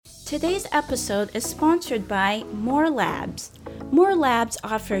Today's episode is sponsored by More Labs. More Labs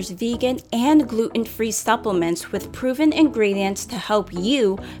offers vegan and gluten-free supplements with proven ingredients to help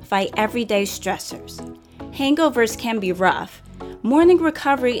you fight everyday stressors. Hangovers can be rough. Morning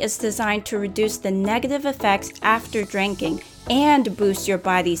Recovery is designed to reduce the negative effects after drinking and boost your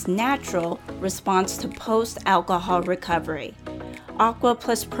body's natural response to post-alcohol recovery. Aqua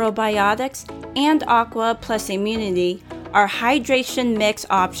Plus Probiotics and Aqua Plus Immunity are hydration mix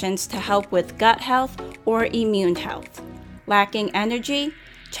options to help with gut health or immune health. Lacking energy?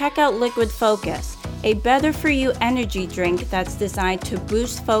 Check out Liquid Focus, a better-for-you energy drink that's designed to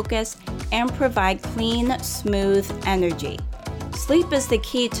boost focus and provide clean, smooth energy. Sleep is the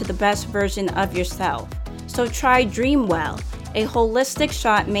key to the best version of yourself, so try DreamWell, a holistic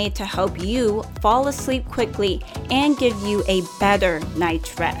shot made to help you fall asleep quickly and give you a better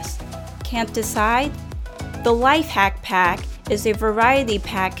night's rest. Can't decide? The Life Hack Pack is a variety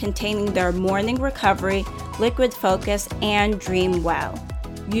pack containing their Morning Recovery, Liquid Focus, and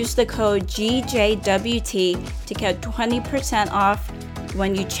DreamWell. Use the code GJWT to get 20% off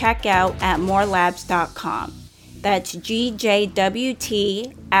when you check out at morelabs.com. That's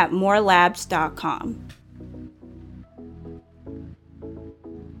GJWT at morelabs.com.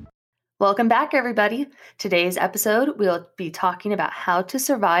 Welcome back, everybody. Today's episode, we'll be talking about how to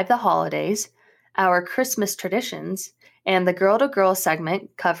survive the holidays, our Christmas traditions, and the Girl to Girl segment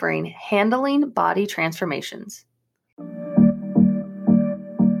covering handling body transformations.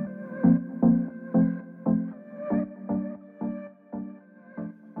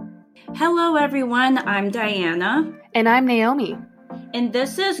 Hello, everyone. I'm Diana. And I'm Naomi. And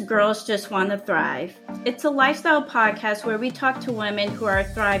this is Girls Just Want to Thrive. It's a lifestyle podcast where we talk to women who are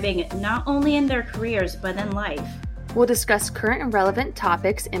thriving not only in their careers, but in life. We'll discuss current and relevant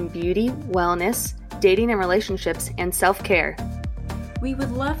topics in beauty, wellness, dating and relationships, and self-care. We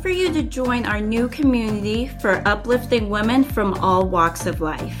would love for you to join our new community for uplifting women from all walks of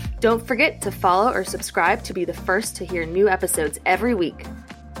life. Don't forget to follow or subscribe to be the first to hear new episodes every week.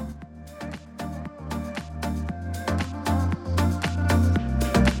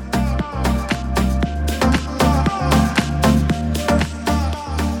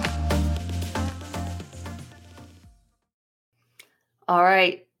 All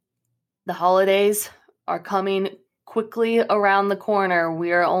right, the holidays are coming quickly around the corner.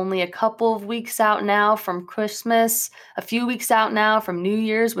 We are only a couple of weeks out now from Christmas, a few weeks out now from New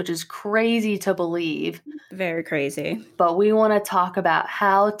Year's, which is crazy to believe. Very crazy. But we want to talk about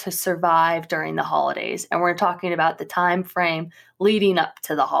how to survive during the holidays. And we're talking about the time frame leading up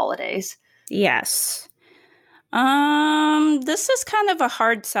to the holidays. Yes. This is kind of a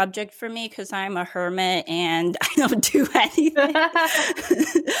hard subject for me because I'm a hermit and I don't do anything.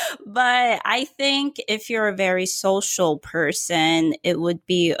 But I think if you're a very social person, it would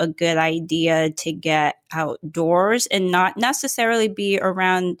be a good idea to get outdoors and not necessarily be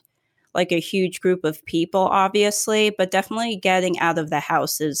around like a huge group of people, obviously, but definitely getting out of the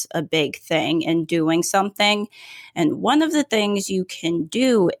house is a big thing and doing something. And one of the things you can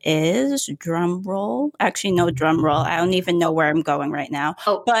do is drum roll. Actually, no drum roll. I don't even know where I'm going right now.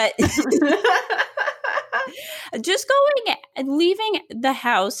 Oh. But just leaving the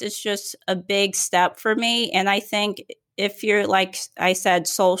house is just a big step for me. And I think if you're, like I said,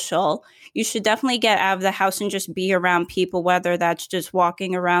 social, you should definitely get out of the house and just be around people, whether that's just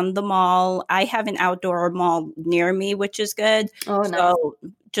walking around the mall. I have an outdoor mall near me, which is good. Oh, nice. So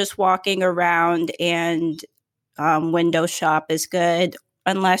just walking around and window shop is good.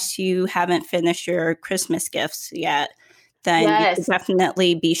 Unless you haven't finished your Christmas gifts yet, then you should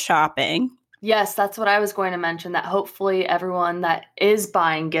definitely be shopping. Yes, that's what I was going to mention, that hopefully everyone that is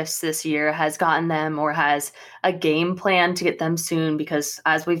buying gifts this year has gotten them or has a game plan to get them soon, because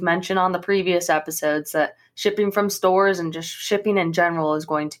as we've mentioned on the previous episodes, that shipping from stores and just shipping in general is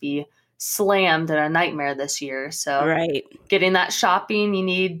going to be slammed and a nightmare this year. So getting that shopping you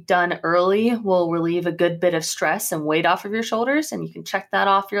need done early will relieve a good bit of stress and weight off of your shoulders, and you can check that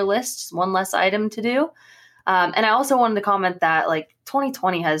off your list, one less item to do. And I also wanted to comment that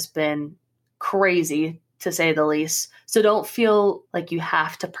 2020 has been crazy, to say the least. So don't feel like you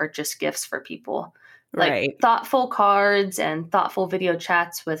have to purchase gifts for people. Thoughtful cards and thoughtful video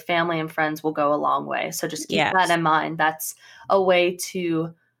chats with family and friends will go a long way. So just keep that in mind. That's a way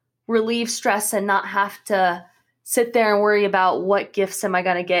to relieve stress and not have to sit there and worry about what gifts am I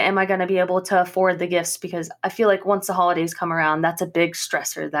going to get? Am I going to be able to afford the gifts? Because I feel like once the holidays come around, that's a big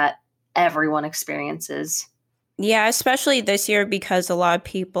stressor that everyone experiences. Yeah, especially this year because a lot of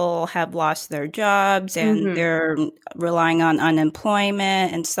people have lost their jobs and they're relying on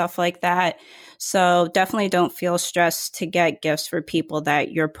unemployment and stuff like that. So definitely don't feel stressed to get gifts for people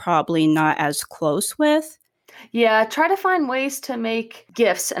that you're probably not as close with. Yeah, try to find ways to make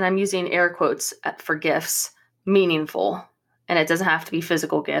gifts, and I'm using air quotes for gifts, meaningful. And it doesn't have to be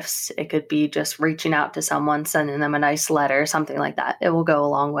physical gifts. It could be just reaching out to someone, sending them a nice letter, something like that. It will go a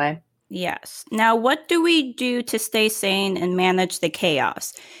long way. Yes. Now, what do we do to stay sane and manage the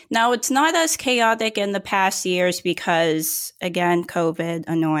chaos? Now, it's not as chaotic in the past years because, again, COVID,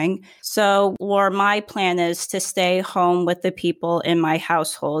 annoying. So, or my plan is to stay home with the people in my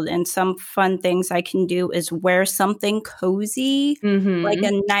household. And some fun things I can do is wear something cozy, like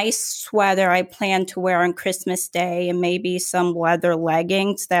a nice sweater I plan to wear on Christmas Day, and maybe some leather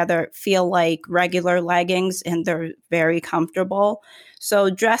leggings that feel like regular leggings and they're very comfortable.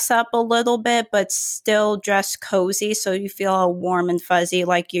 So dress up a little bit, but still dress cozy so you feel all warm and fuzzy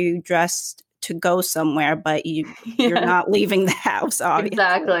like you dressed to go somewhere, but you're not leaving the house, obviously.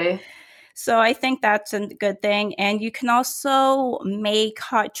 Exactly. So I think that's a good thing. And you can also make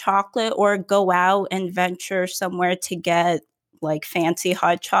hot chocolate or go out and venture somewhere to get like fancy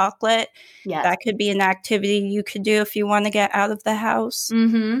hot chocolate. Yes. That could be an activity you could do if you want to get out of the house.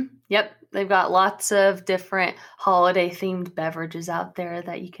 Yep. They've got lots of different holiday themed beverages out there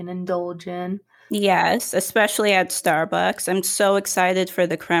that you can indulge in. Yes, especially at Starbucks. I'm so excited for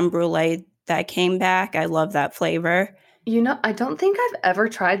the creme brulee that came back. I love that flavor. I don't think I've ever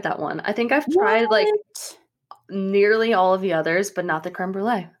tried that one. I think I've tried like nearly all of the others, but not the creme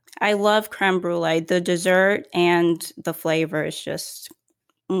brulee. I love creme brulee. The dessert and the flavor is just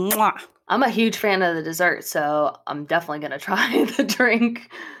mwah. I'm a huge fan of the dessert, so I'm definitely going to try the drink.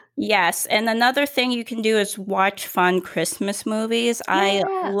 Yes. And another thing you can do is watch fun Christmas movies. Yeah.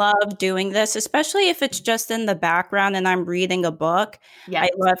 I love doing this, especially if it's just in the background and I'm reading a book. Yes.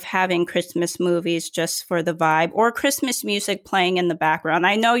 I love having Christmas movies just for the vibe, or Christmas music playing in the background.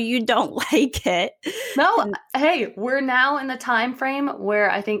 I know you don't like it. No, hey, we're now in the time frame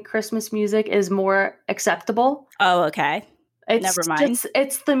where I think Christmas music is more acceptable. Oh, okay. Never mind.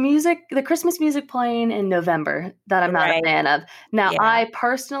 It's the Christmas music playing in November that I'm not a fan of. Now, I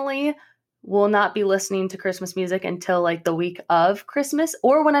personally will not be listening to Christmas music until like the week of Christmas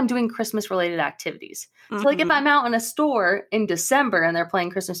or when I'm doing Christmas related activities. So like if I'm out in a store in December and they're playing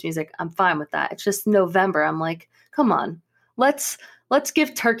Christmas music, I'm fine with that. It's just November. I'm like, come on, let's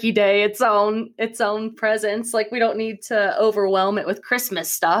give Turkey Day its own presents. Like we don't need to overwhelm it with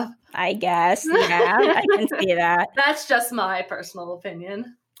Christmas stuff. I guess. Yeah, I can see that. That's just my personal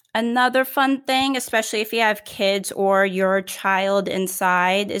opinion. Another fun thing, especially if you have kids or your child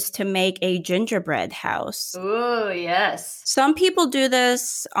inside, is to make a gingerbread house. Oh, yes. Some people do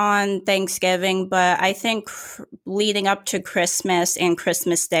this on Thanksgiving, but I think leading up to Christmas and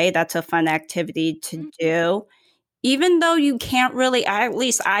Christmas Day, that's a fun activity to do. Even though you can't really, at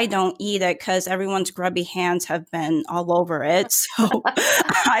least I don't eat it because everyone's grubby hands have been all over it. So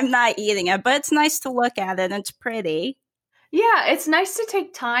I'm not eating it, but it's nice to look at it. And it's pretty. Yeah, it's nice to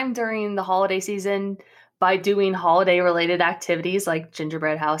take time during the holiday season by doing holiday related activities like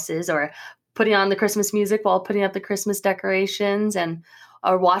gingerbread houses or putting on the Christmas music while putting up the Christmas decorations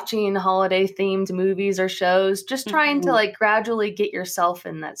or watching holiday themed movies or shows, just trying to like gradually get yourself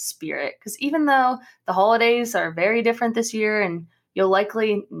in that spirit. Because even though the holidays are very different this year and you'll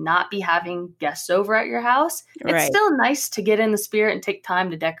likely not be having guests over at your house, it's still nice to get in the spirit and take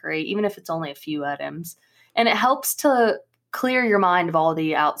time to decorate, even if it's only a few items. And it helps to clear your mind of all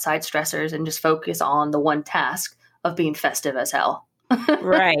the outside stressors and just focus on the one task of being festive as hell.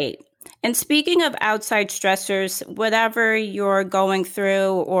 Right. And speaking of outside stressors, whatever you're going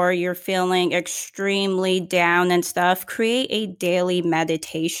through or you're feeling extremely down and stuff, create a daily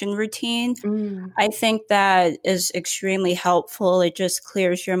meditation routine. I think that is extremely helpful. It just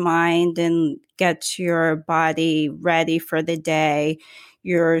clears your mind and gets your body ready for the day.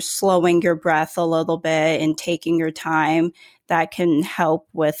 You're slowing your breath a little bit and taking your time. That can help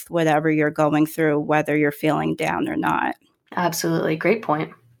with whatever you're going through, whether you're feeling down or not. Absolutely. Great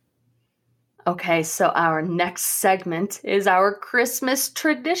point. Okay, so our next segment is our Christmas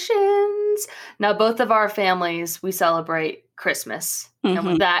traditions. Now, both of our families, we celebrate Christmas. And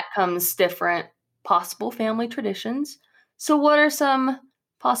with that comes different possible family traditions. So what are some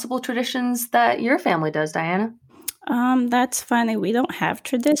possible traditions that your family does, Diana? That's funny. We don't have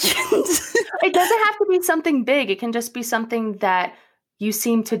traditions. It doesn't have to be something big. It can just be something that you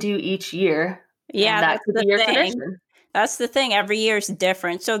seem to do each year. Yeah, that could be your tradition. That's the thing. Every year is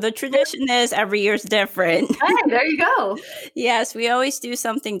different. So the tradition is every year is different. Hey, there you go. Yes, we always do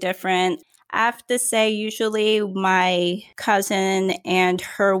something different. I have to say, usually my cousin and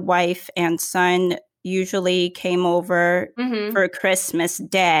her wife and son usually came over for Christmas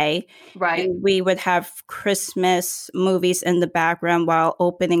Day. Right. And we would have Christmas movies in the background while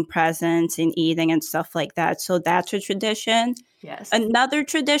opening presents and eating and stuff like that. So that's a tradition. Yes. Another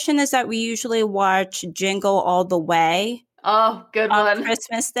tradition is that we usually watch Jingle All the Way. Oh, good on one.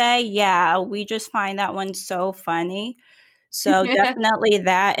 Christmas Day. Yeah, we just find that one so funny. So definitely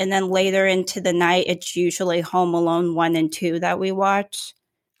that. And then later into the night, it's usually Home Alone 1 and 2 that we watch.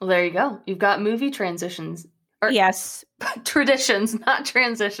 Well, there you go. You've got movie transitions. Yes. Traditions, not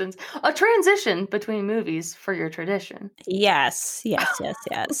transitions. A transition between movies for your tradition. Yes.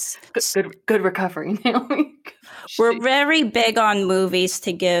 Good recovery, Naomi. We're very big on movies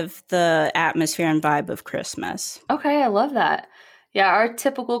to give the atmosphere and vibe of Christmas. Okay, I love that. Yeah, our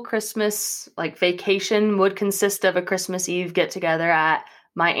typical Christmas vacation would consist of a Christmas Eve get together at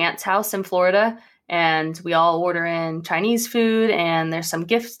my aunt's house in Florida, and we all order in Chinese food, and there's some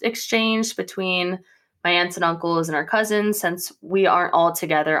gift exchange between my aunts and uncles and our cousins, since we aren't all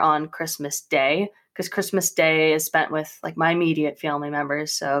together on Christmas Day, because Christmas Day is spent with my immediate family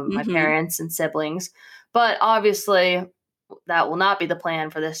members, so my parents and siblings. But obviously, that will not be the plan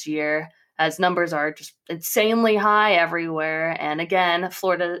for this year, as numbers are just insanely high everywhere. And again,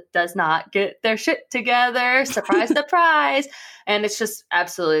 Florida does not get their shit together. Surprise, surprise. And it's just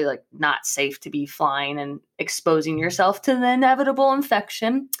absolutely not safe to be flying and exposing yourself to the inevitable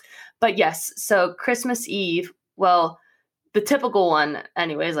infection. But yes, so Christmas Eve, well, the typical one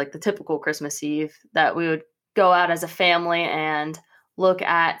anyways, the typical Christmas Eve, that we would go out as a family and look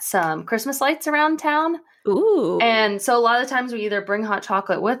at some Christmas lights around town. Ooh. And so a lot of the times we either bring hot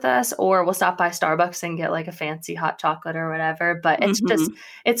chocolate with us, or we'll stop by Starbucks and get a fancy hot chocolate or whatever. But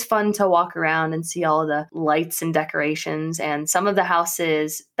it's fun to walk around and see all the lights and decorations. And some of the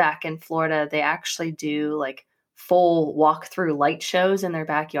houses back in Florida, they actually do full walk-through light shows in their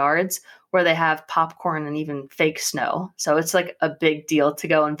backyards, where they have popcorn and even fake snow. So it's a big deal to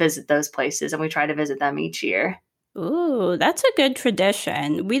go and visit those places. And we try to visit them each year. Ooh, that's a good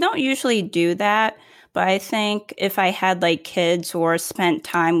tradition. We don't usually do that, but I think if I had kids or spent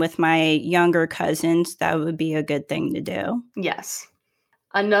time with my younger cousins, that would be a good thing to do. Yes.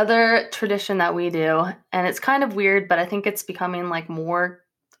 Another tradition that we do, and it's kind of weird, but I think it's becoming more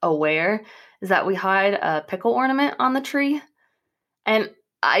aware, is that we hide a pickle ornament on the tree. And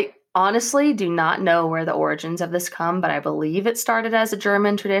I honestly do not know where the origins of this come, but I believe it started as a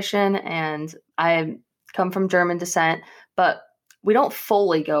German tradition, and I come from German descent, but we don't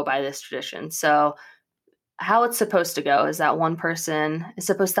fully go by this tradition. So how it's supposed to go is that one person is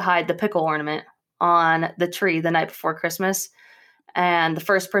supposed to hide the pickle ornament on the tree the night before Christmas, and the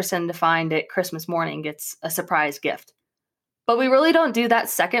first person to find it Christmas morning gets a surprise gift. But we really don't do that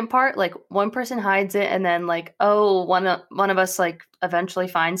second part. One person hides it, and then one of us eventually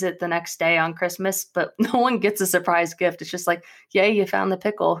finds it the next day on Christmas, but no one gets a surprise gift. It's just yay, you found the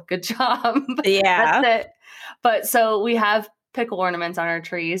pickle. Good job. Yeah. That's it. But so we have pickle ornaments on our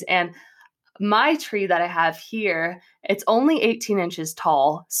trees, and my tree that I have here, it's only 18 inches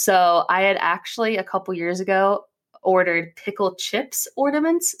tall. So I had actually a couple years ago ordered pickle chips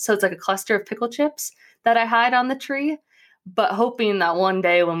ornaments. So it's a cluster of pickle chips that I hide on the tree, but hoping that one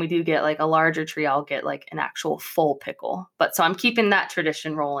day when we do get a larger tree, I'll get an actual full pickle. But so I'm keeping that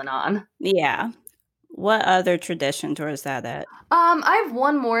tradition rolling on. Yeah. What other traditions, or is that it? I have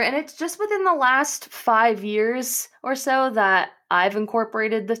one more, and it's just within the last 5 years or so that I've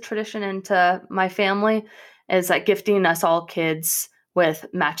incorporated this tradition into my family, is gifting us all kids with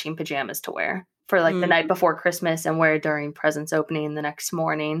matching pajamas to wear for the night before Christmas and wear during presents opening the next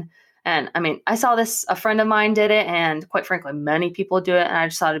morning. And I mean, I saw this, a friend of mine did it, and quite frankly, many people do it. And I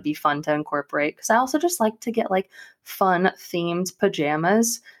just thought it'd be fun to incorporate, because I also just like to get fun themed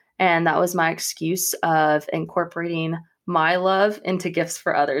pajamas. And that was my excuse of incorporating my love into gifts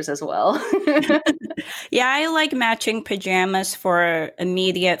for others as well. Yeah, I like matching pajamas for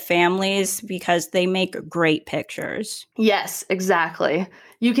immediate families because they make great pictures. Yes, exactly.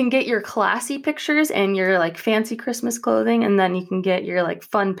 You can get your classy pictures and your fancy Christmas clothing, and then you can get your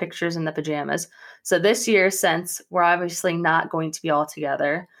fun pictures in the pajamas. So this year, since we're obviously not going to be all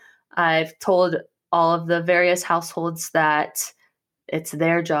together, I've told all of the various households that it's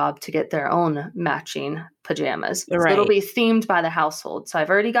their job to get their own matching pajamas. Right. So it'll be themed by the household. So I've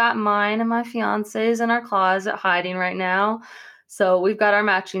already got mine and my fiance's in our closet hiding right now. So we've got our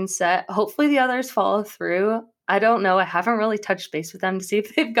matching set. Hopefully the others follow through. I don't know. I haven't really touched base with them to see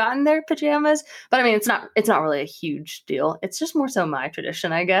if they've gotten their pajamas. But I mean, it's not really a huge deal. It's just more so my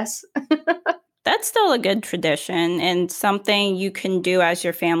tradition, I guess. That's still a good tradition and something you can do as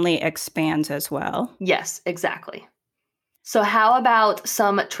your family expands as well. Yes, exactly. So how about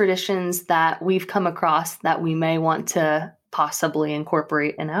some traditions that we've come across that we may want to possibly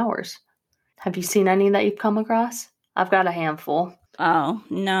incorporate in ours? Have you seen any that you've come across? I've got a handful. Oh,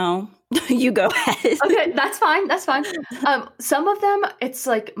 no. You go ahead. Okay, that's fine. That's fine. Some of them, it's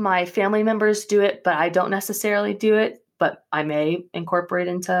like my family members do it, but I don't necessarily do it, but I may incorporate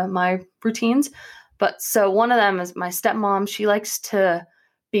into my routines. But so one of them is my stepmom. She likes to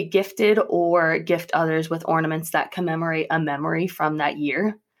be gifted or gift others with ornaments that commemorate a memory from that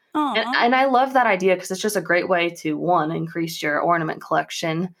year. Aw. And I love that idea because it's just a great way to, one, increase your ornament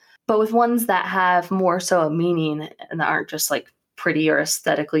collection, but with ones that have more so a meaning and that aren't just like pretty or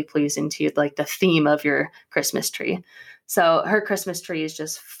aesthetically pleasing to you, like the theme of your Christmas tree. So her Christmas tree is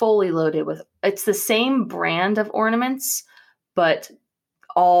just fully loaded with, it's the same brand of ornaments, but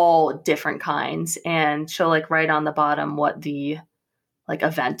all different kinds. And she'll like write on the bottom what the like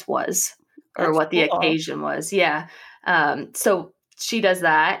event was or That's what the cool. occasion was. Yeah. So she does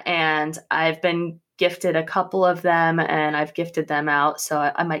that, and I've been gifted a couple of them and I've gifted them out. So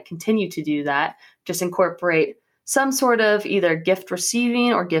I might continue to do that. Just incorporate some sort of either gift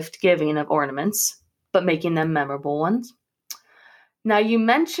receiving or gift giving of ornaments, but making them memorable ones. Now, you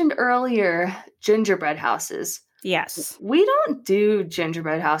mentioned earlier gingerbread houses. Yes. We don't do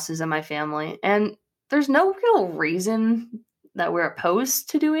gingerbread houses in my family, and there's no real reason that we're opposed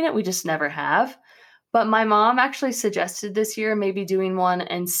to doing it. We just never have. But my mom actually suggested this year maybe doing one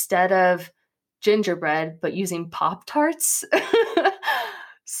instead of gingerbread, but using Pop Tarts.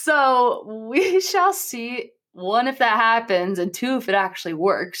 So we shall see, one, if that happens, and two, if it actually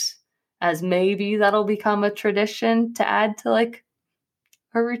works, as maybe that'll become a tradition to add to like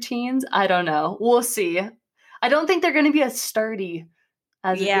her routines. I don't know. We'll see. I don't think they're going to be as sturdy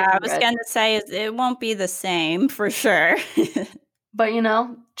as a Yeah, I was gingerbread, going to say it won't be the same for sure. but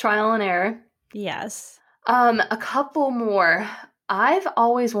trial and error. Yes. A couple more. I've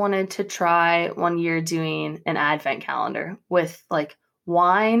always wanted to try one year doing an advent calendar with like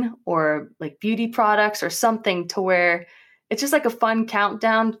wine or like beauty products or something to where it's just like a fun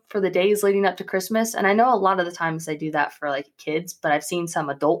countdown for the days leading up to Christmas. And I know a lot of the times they do that for like kids, but I've seen some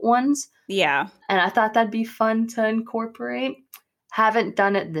adult ones. Yeah. And I thought that'd be fun to incorporate. Haven't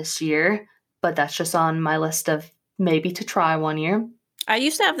done it this year, but that's just on my list of maybe to try one year. I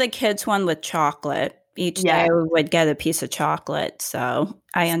used to have the kids one with chocolate. Each Yeah. day we would get a piece of chocolate, so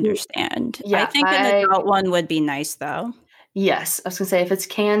I understand. I Yeah, think an adult one would be nice, though. yes. I was going to say, if it's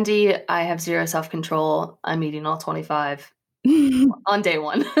candy, I have zero self-control. I'm eating all 25 on day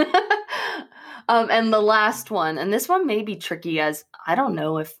one. And the last one, and this one may be tricky as I don't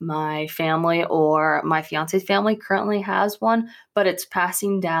know if my family or my fiance's family currently has one, but it's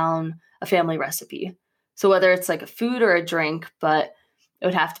passing down a family recipe. So whether it's like a food or a drink, but it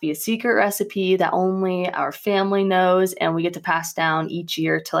would have to be a secret recipe that only our family knows, and we get to pass down each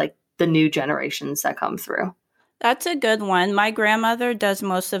year to like the new generations that come through. That's a good one. My grandmother does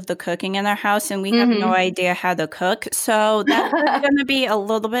most of the cooking in our house, and we have no idea how to cook. So that's going to be a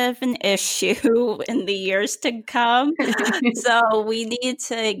little bit of an issue in the years to come. So we need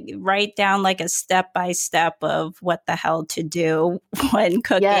to write down like a step-by-step of what the hell to do when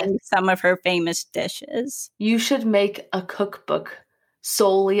cooking some of her famous dishes. You should make a cookbook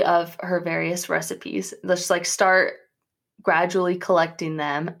solely of her various recipes. Let's like start gradually collecting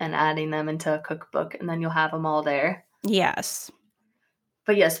them and adding them into a cookbook, and then you'll have them all there. Yes.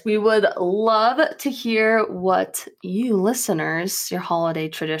 But yes, we would love to hear what you listeners, your holiday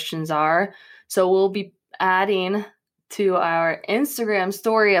traditions are. So we'll be adding to our Instagram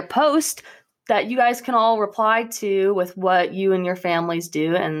story a post that you guys can all reply to with what you and your families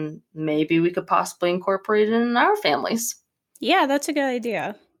do, and maybe we could possibly incorporate it in our families. Yeah, that's a good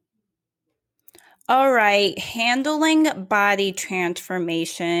idea. All right, handling body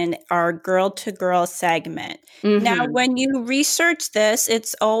transformation, our girl-to-girl segment. Now, when you research this,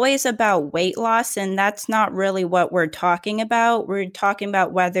 it's always about weight loss, and that's not really what we're talking about. We're talking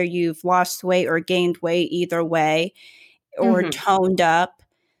about whether you've lost weight or gained weight either way, or toned up.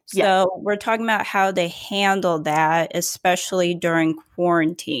 So we're talking about how to handle that, especially during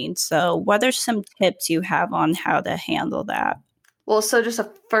quarantine. So what are some tips you have on how to handle that? Well, so just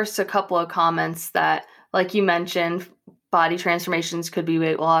a couple of comments that, like you mentioned, body transformations could be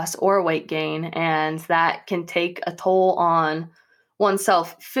weight loss or weight gain, and that can take a toll on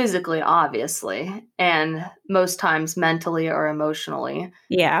oneself physically, obviously, and most times mentally or emotionally.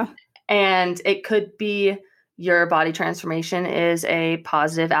 Yeah. And it could be your body transformation is a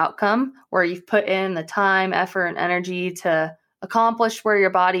positive outcome where you've put in the time, effort, and energy to accomplish where your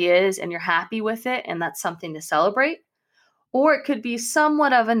body is and you're happy with it, and that's something to celebrate. or it could be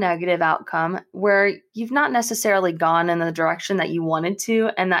somewhat of a negative outcome where you've not necessarily gone in the direction that you wanted to,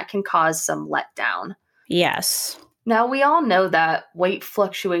 and that can cause some letdown. Yes. Now, we all know that weight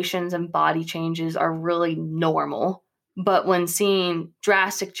fluctuations and body changes are really normal, but when seeing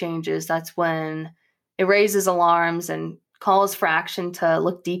drastic changes, that's when it raises alarms and calls for action to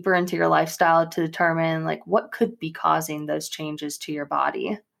look deeper into your lifestyle to determine like what could be causing those changes to your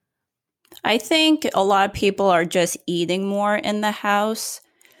body. I think a lot of people are just eating more in the house.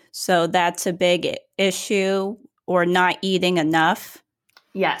 So that's a big issue, or not eating enough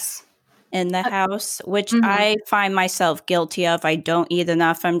Yes. in the house, which Mhm. I find myself guilty of. I don't eat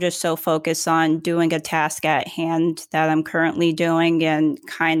enough. I'm just so focused on doing a task at hand that I'm currently doing and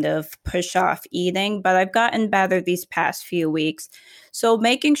kind of push off eating. But I've gotten better these past few weeks. So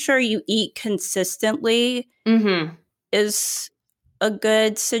making sure you eat consistently Mhm. is a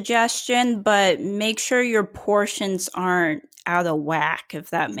good suggestion, but make sure your portions aren't out of whack,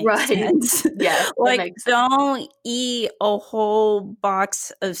 if that makes Right. sense. Yes, that Like, makes sense. don't eat a whole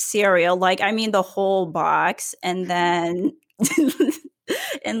box of cereal. Like, I mean, the whole box, and then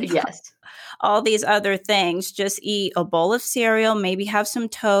and Yes. all these other things. Just eat a bowl of cereal, maybe have some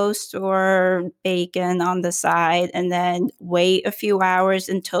toast or bacon on the side, and then wait a few hours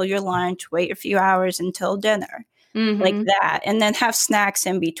until your lunch, wait a few hours until dinner, like Mhm. that, and then have snacks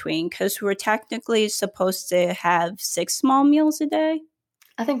in between, because we're technically supposed to have 6 small meals a day.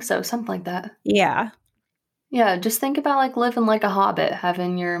 I think so, something like that. Yeah. Yeah, just think about like living like a hobbit,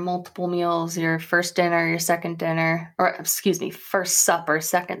 having your multiple meals, your first dinner, your second dinner, or excuse me, first supper,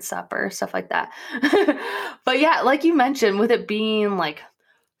 second supper, stuff like that. But yeah, like you mentioned, with it being like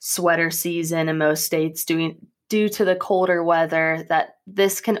sweater season in most states due to the colder weather, that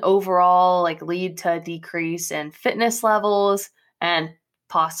this can overall like lead to a decrease in fitness levels and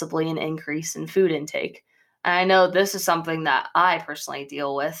possibly an increase in food intake. And I know this is something that I personally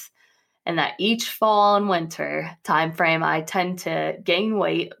deal with, and that each fall and winter time frame I tend to gain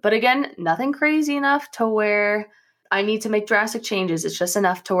weight. But again, nothing crazy enough to where I need to make drastic changes. It's just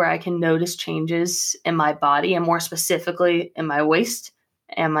enough to where I can notice changes in my body, and more specifically in my waist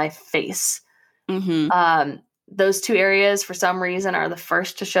and my face. Mhm. Those two areas, for some reason, are the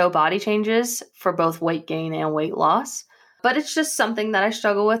first to show body changes for both weight gain and weight loss. But it's just something that I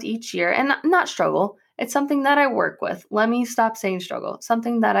struggle with each year, and not struggle. It's something that I work with. Let me stop saying struggle.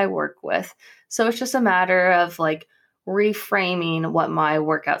 Something that I work with. So it's just a matter of like reframing what my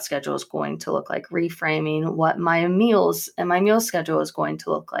workout schedule is going to look like, reframing what my meals and my meal schedule is going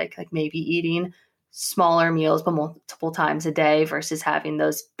to look like maybe eating smaller meals but multiple times a day versus having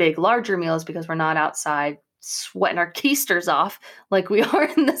those big larger meals because we're not outside sweating our keisters off like we are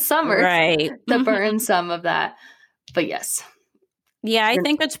in the summer Right. to Mhm. burn some of that. But yes. Yeah, I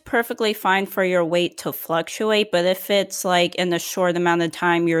think it's perfectly fine for your weight to fluctuate, but if it's like in a short amount of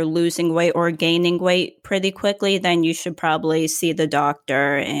time you're losing weight or gaining weight pretty quickly, then you should probably see the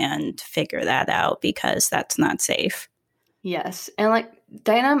doctor and figure that out, because that's not safe. Yes. And like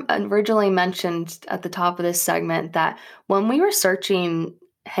Diana originally mentioned at the top of this segment, that when we were searching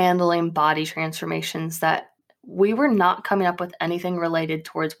handling body transformations, that we were not coming up with anything related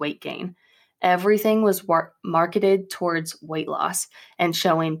towards weight gain. Everything was marketed towards weight loss and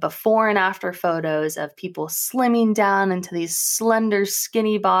showing before and after photos of people slimming down into these slender,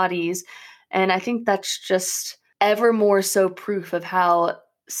 skinny bodies. And I think that's just ever more so proof of how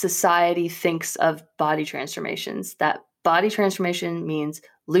society thinks of body transformations, that body transformation means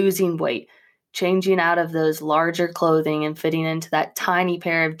losing weight, changing out of those larger clothing and fitting into that tiny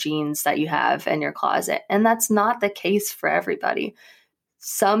pair of jeans that you have in your closet. And that's not the case for everybody.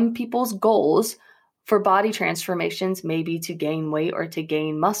 Some people's goals for body transformations may be to gain weight or to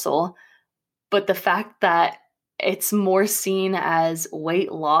gain muscle, but the fact that it's more seen as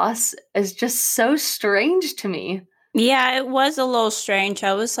weight loss is just so strange to me. Yeah, it was a little strange.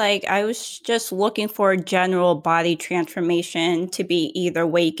 I was just looking for a general body transformation to be either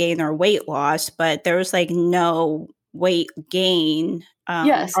weight gain or weight loss, but there was like no weight gain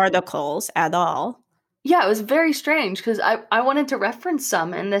Yes. articles at all. Yeah, it was very strange because I wanted to reference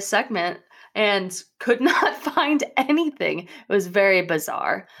some in this segment and could not find anything. It was very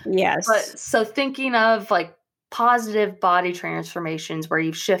bizarre. Yes. But so thinking of like positive body transformations where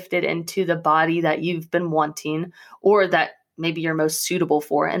you've shifted into the body that you've been wanting or that maybe you're most suitable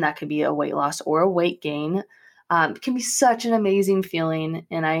for, and that could be a weight loss or a weight gain, can be such an amazing feeling.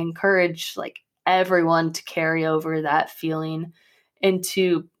 And I encourage like everyone to carry over that feeling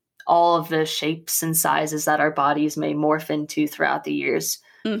into all of the shapes and sizes that our bodies may morph into throughout the years.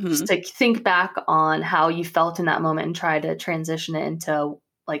 Just Mhm. to think back on how you felt in that moment and try to transition it into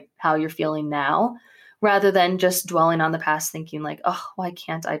like how you're feeling now rather than just dwelling on the past thinking like, oh, why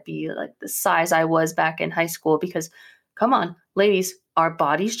can't I be like the size I was back in high school? Because come on, ladies, our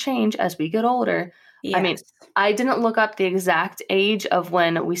bodies change as we get older. Yes. I mean, I didn't look up the exact age of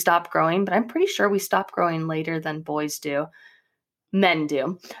when we stop growing, but I'm pretty sure we stop growing later than boys do. Men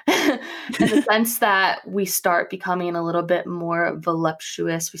do. In the sense that we start becoming a little bit more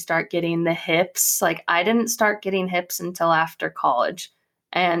voluptuous. We start getting the hips. Like I didn't start getting hips until after college.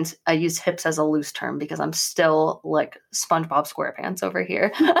 And I use hips as a loose term because I'm still like SpongeBob SquarePants over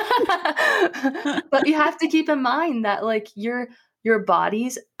here. But you have to keep in mind that like your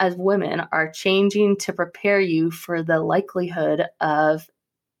bodies as women are changing to prepare you for the likelihood of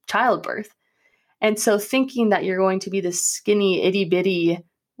childbirth. And so thinking that you're going to be this skinny, itty bitty,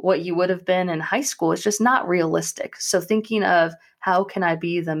 what you would have been in high school is just not realistic. So thinking of how can I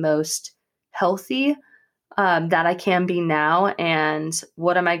be the most healthy that I can be now, and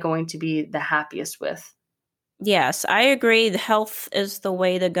what am I going to be the happiest with? Yes, I agree. The health is the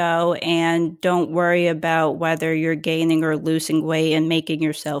way to go, and don't worry about whether you're gaining or losing weight and making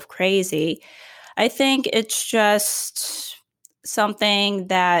yourself crazy. I think it's just something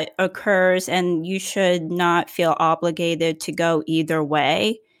that occurs, and you should not feel obligated to go either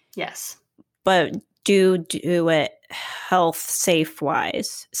way. Yes. But do it health safe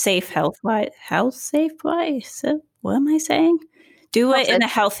wise. Health safe wise? What am I saying? Do it in a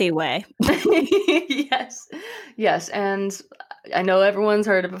healthy way. Yes. Yes. And I know everyone's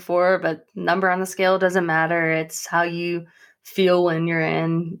heard it before, but number on the scale doesn't matter. It's how you feel when you're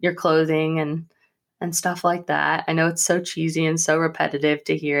in your clothing and stuff like that. I know it's so cheesy and so repetitive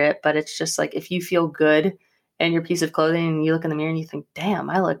to hear it, but it's just like if you feel good in your piece of clothing and you look in the mirror and you think, damn,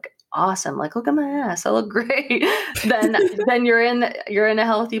 I look awesome. Like, look at my ass. I look great. then you're in a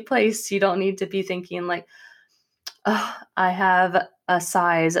healthy place. You don't need to be thinking like, oh, I have a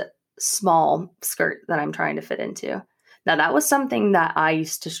size small skirt that I'm trying to fit into. Now, that was something that I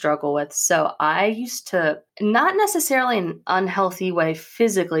used to struggle with. So I used to, not necessarily in an unhealthy way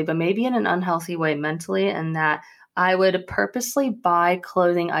physically, but maybe in an unhealthy way mentally, and that I would purposely buy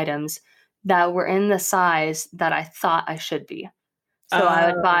clothing items that were in the size that I thought I should be. So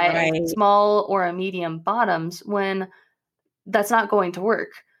I would buy a small or a medium bottoms when that's not going to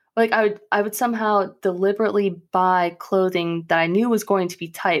work. Like I would somehow deliberately buy clothing that I knew was going to be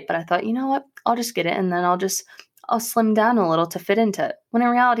tight, but I thought, you know what, I'll just get it and then I'll slim down a little to fit into it. When in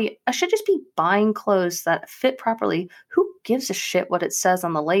reality, I should just be buying clothes that fit properly. Who gives a shit what it says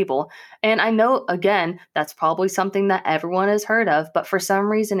on the label? And I know, again, that's probably something that everyone has heard of, but for some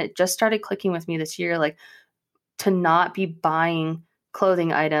reason, it just started clicking with me this year, like to not be buying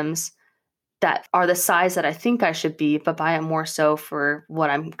clothing items that are the size that I think I should be, but buy it more so for what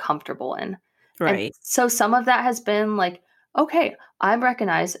I'm comfortable in. Right. And so some of that has been like, okay, I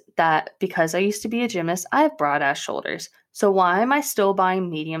recognize that because I used to be a gymnast, I have broad ass shoulders. So why am I still buying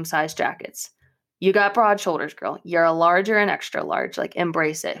medium sized jackets? You got broad shoulders, girl. You're a large or an extra large. Like,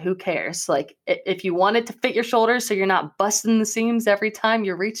 embrace it. Who cares? Like, if you want it to fit your shoulders so you're not busting the seams every time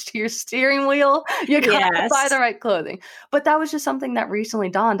you reach to your steering wheel, you gotta buy the right clothing. But that was just something that recently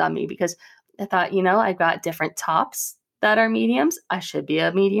dawned on me because I thought, I've got different tops that are mediums. I should be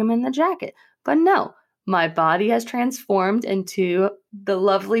a medium in the jacket. But no, my body has transformed into the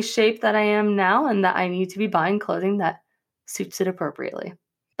lovely shape that I am now, and that I need to be buying clothing that suits it appropriately.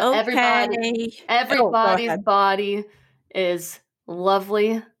 Okay. Everybody's body is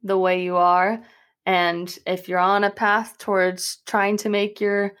lovely the way you are. And if you're on a path towards trying to make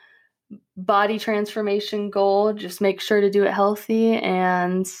your body transformation goal, just make sure to do it healthy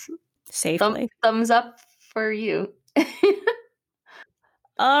and safely. Thumbs up for you.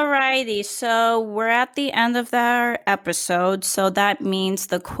 Alrighty, so we're at the end of our episode, so that means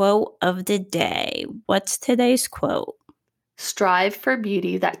the quote of the day. What's today's quote? Strive for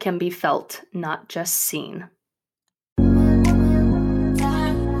beauty that can be felt, not just seen.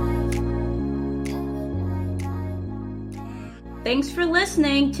 Thanks for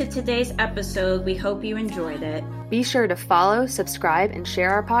listening to today's episode. We hope you enjoyed it. Be sure to follow, subscribe, and share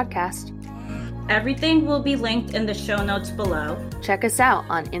our podcast. Everything will be linked in the show notes below. Check us out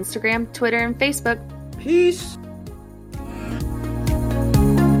on Instagram, Twitter, and Facebook. Peace!